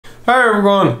Hi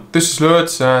everyone, this is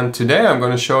Lutz and today I'm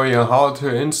going to show you how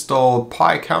to install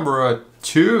Pi Camera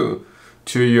 2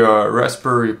 to your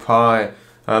Raspberry Pi.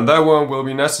 And that one will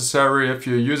be necessary if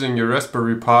you're using your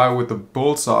Raspberry Pi with the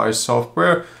Bullseye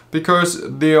software,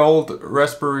 because the old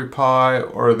Raspberry Pi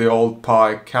or the old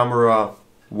Pi Camera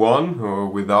 1 or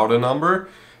without a number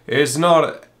is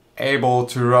not able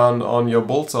to run on your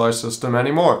Bullseye system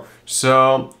anymore.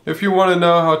 So if you want to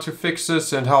know how to fix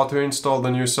this and how to install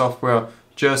the new software,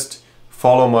 just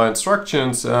follow my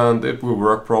instructions and it will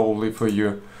work probably for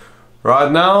you.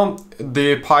 Right now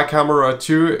the Pi Camera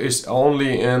 2 is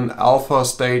only in alpha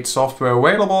state software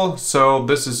available, so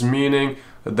this is meaning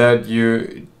that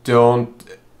you don't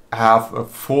have a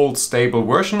full stable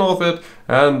version of it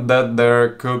and that there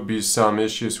could be some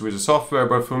issues with the software,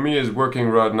 but for me it's working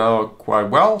right now quite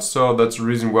well, so that's the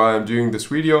reason why I'm doing this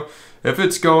video. If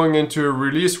it's going into a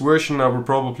release version, I will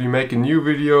probably make a new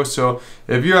video, so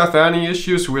if you have any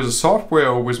issues with the software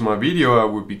or with my video, I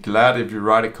would be glad if you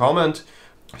write a comment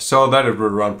so that it will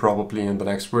run probably in the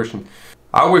next version.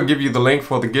 I will give you the link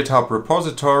for the GitHub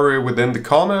repository within the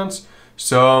comments,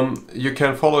 so you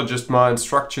can follow just my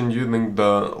instruction using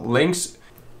the links.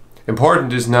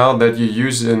 Important is now that you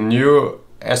use a new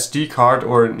SD card,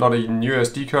 or not a new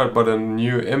SD card but a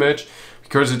new image,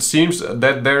 because it seems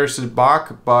that there's a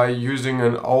bug by using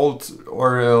an old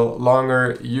or a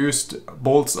longer used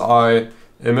Bullseye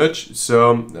image.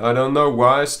 So I don't know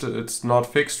why it's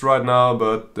not fixed right now,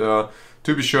 but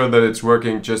to be sure that it's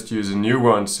working, just use a new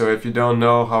one. So if you don't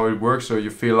know how it works or you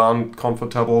feel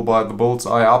uncomfortable by the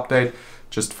Bullseye update,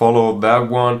 just follow that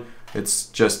one. It's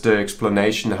just the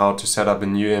explanation how to set up a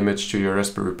new image to your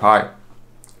Raspberry Pi.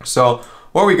 So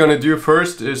what we're gonna do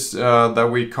first is that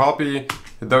we copy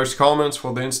those comments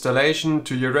for the installation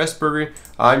to your Raspberry.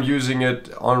 I'm using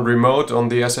it on remote on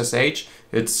the SSH.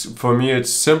 For me it's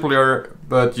simpler,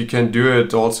 but you can do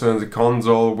it also in the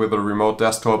console with a remote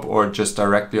desktop or just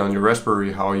directly on your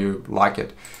Raspberry, how you like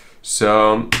it.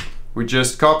 So we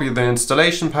just copy the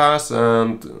installation path,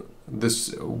 and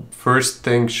this first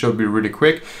thing should be really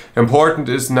quick. Important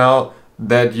is now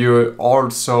that you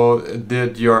also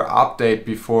did your update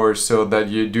before, so that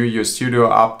you do your sudo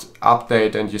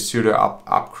update and your sudo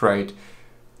upgrade.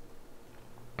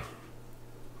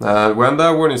 And when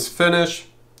that one is finished,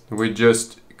 we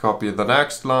just copy the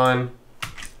next line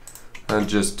and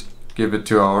just give it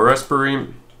to our Raspberry.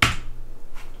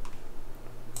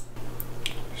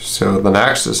 So the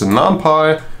next is a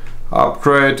NumPy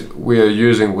upgrade we are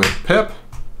using with pip.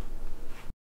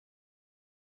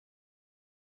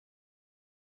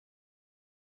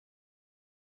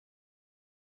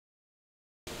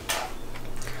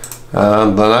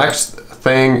 And the next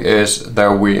thing is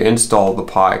that we install the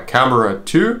Pi Camera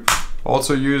 2,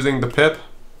 also using the pip.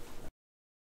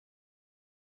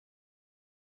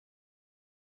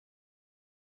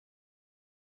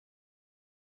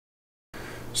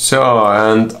 So,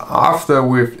 and after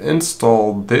we've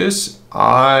installed this,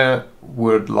 I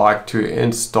would like to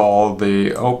install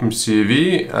the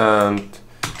OpenCV and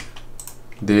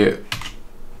the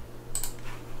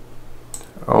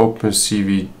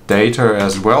OpenCV data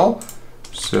as well.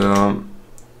 So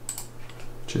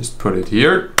just put it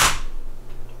here.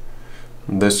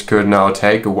 This could now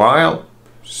take a while,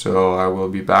 so I will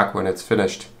be back when it's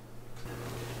finished.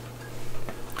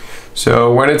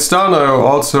 So when it's done, I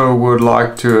also would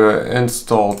like to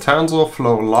install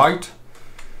TensorFlow Lite.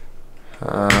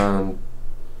 And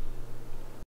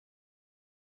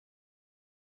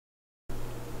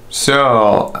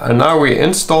so now we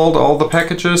installed all the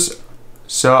packages.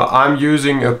 So I'm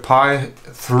using a Pi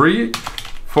 3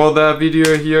 for that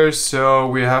video here, so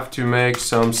we have to make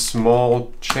some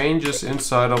small changes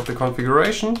inside of the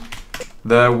configuration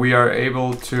that we are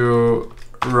able to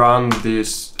run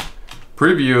these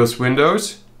previous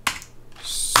windows.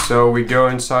 So we go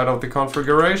inside of the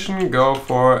configuration, go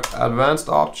for advanced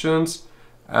options,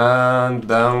 and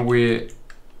then we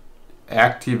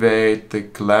activate the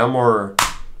Glamour.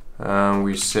 And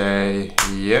we say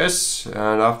yes,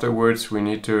 and afterwards we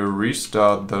need to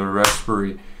restart the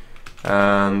Raspberry,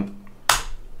 and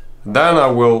then I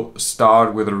will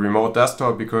start with a remote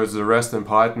desktop, because the rest in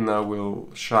Python I will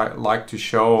like to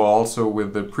show also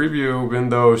with the preview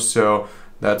window, so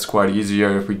that's quite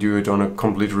easier if we do it on a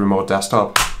complete remote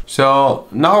desktop. So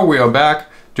now we are back.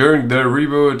 During the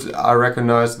reboot I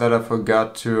recognized that I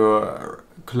forgot to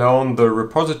clone the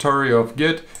repository of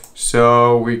Git.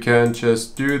 So we can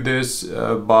just do this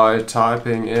by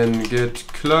typing in git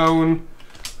clone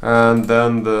and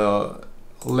then the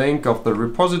link of the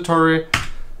repository.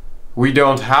 We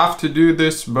don't have to do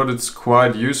this, but it's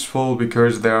quite useful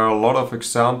because there are a lot of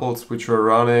examples which we're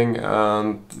running,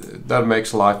 and that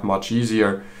makes life much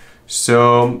easier.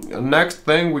 So next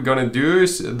thing we're gonna do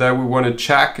is that we want to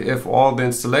check if all the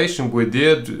installation we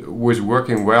did was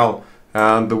working well.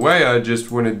 And the way I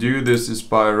just want to do this is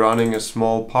by running a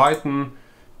small Python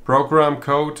program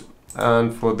code.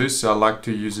 And for this I like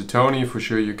to use a Tony. For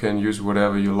sure you can use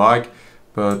whatever you like,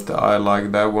 but I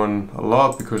like that one a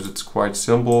lot because it's quite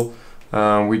simple.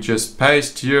 We just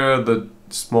paste here the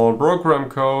small program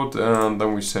code and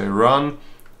then we say run.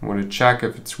 I want to check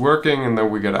if it's working, and then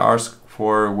we get asked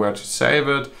for where to save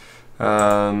it.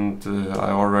 And I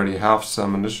already have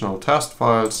some additional test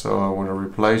files, so I want to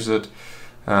replace it.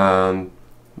 And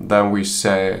then we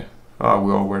say we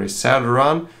already said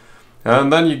run.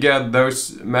 And then you get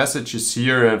those messages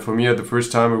here, and for me at the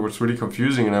first time it was really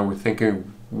confusing, and I was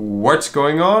thinking, what's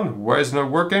going on? Why is it not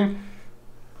working?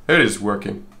 It is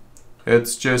working.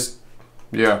 It's just,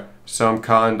 yeah, some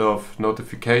kind of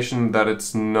notification that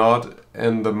it's not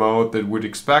in the mode that we'd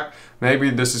expect. Maybe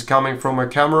this is coming from my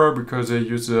camera because I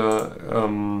use a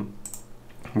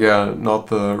not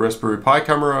the Raspberry Pi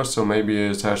camera, so maybe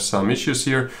it has some issues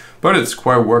here, but it's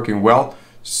quite working well.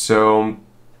 So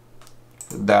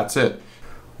that's it.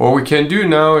 What we can do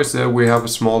now is that we have a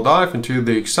small dive into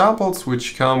the examples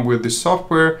which come with the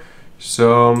software.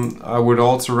 So I would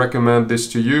also recommend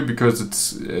this to you because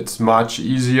it's much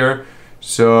easier.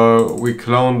 So we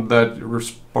clone the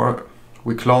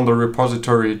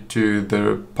repository to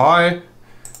the Pi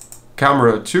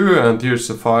camera 2, and here's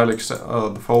the file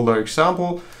the folder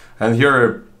example, and here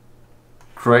are a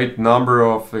great number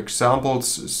of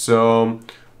examples. So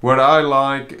what I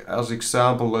like as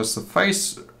example is the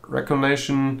face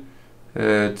recognition.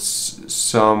 It's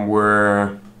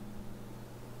somewhere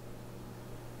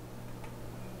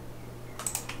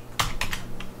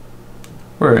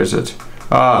where is it?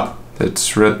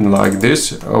 It's written like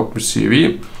this,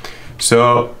 OpenCV.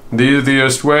 So the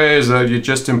easiest way is that you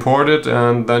just import it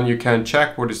and then you can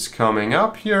check what is coming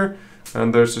up here.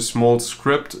 And there's a small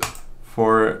script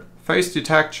for face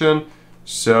detection.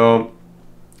 So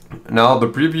now the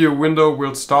preview window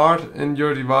will start in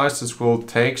your device. This will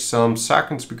take some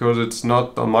seconds because it's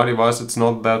not on my device, it's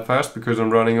not that fast because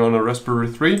I'm running on a Raspberry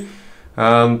 3.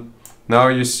 And now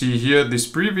you see here this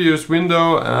previews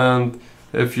window, and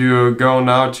if you go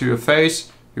now to a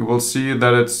face, you will see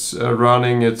that it's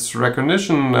running its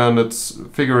recognition and it's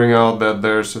figuring out that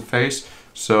there's a face.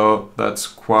 So that's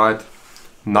quite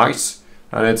nice,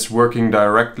 and it's working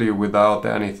directly without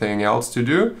anything else to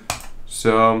do.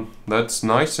 So that's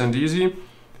nice and easy.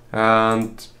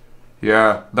 And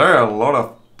yeah, there are a lot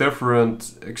of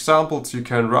different examples you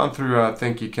can run through. I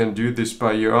think you can do this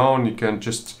by your own. You can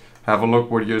just have a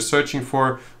look what you're searching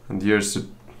for, and here's a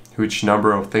huge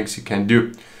number of things you can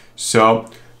do. So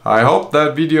I hope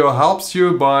that video helps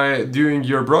you by doing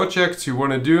your projects you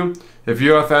want to do. If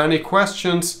you have any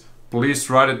questions, please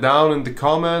write it down in the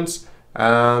comments.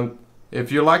 And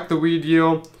if you like the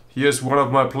video, here's one of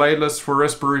my playlists for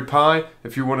Raspberry Pi.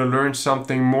 If you want to learn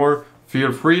something more,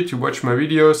 feel free to watch my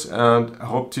videos, and I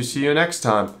hope to see you next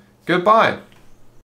time. Goodbye!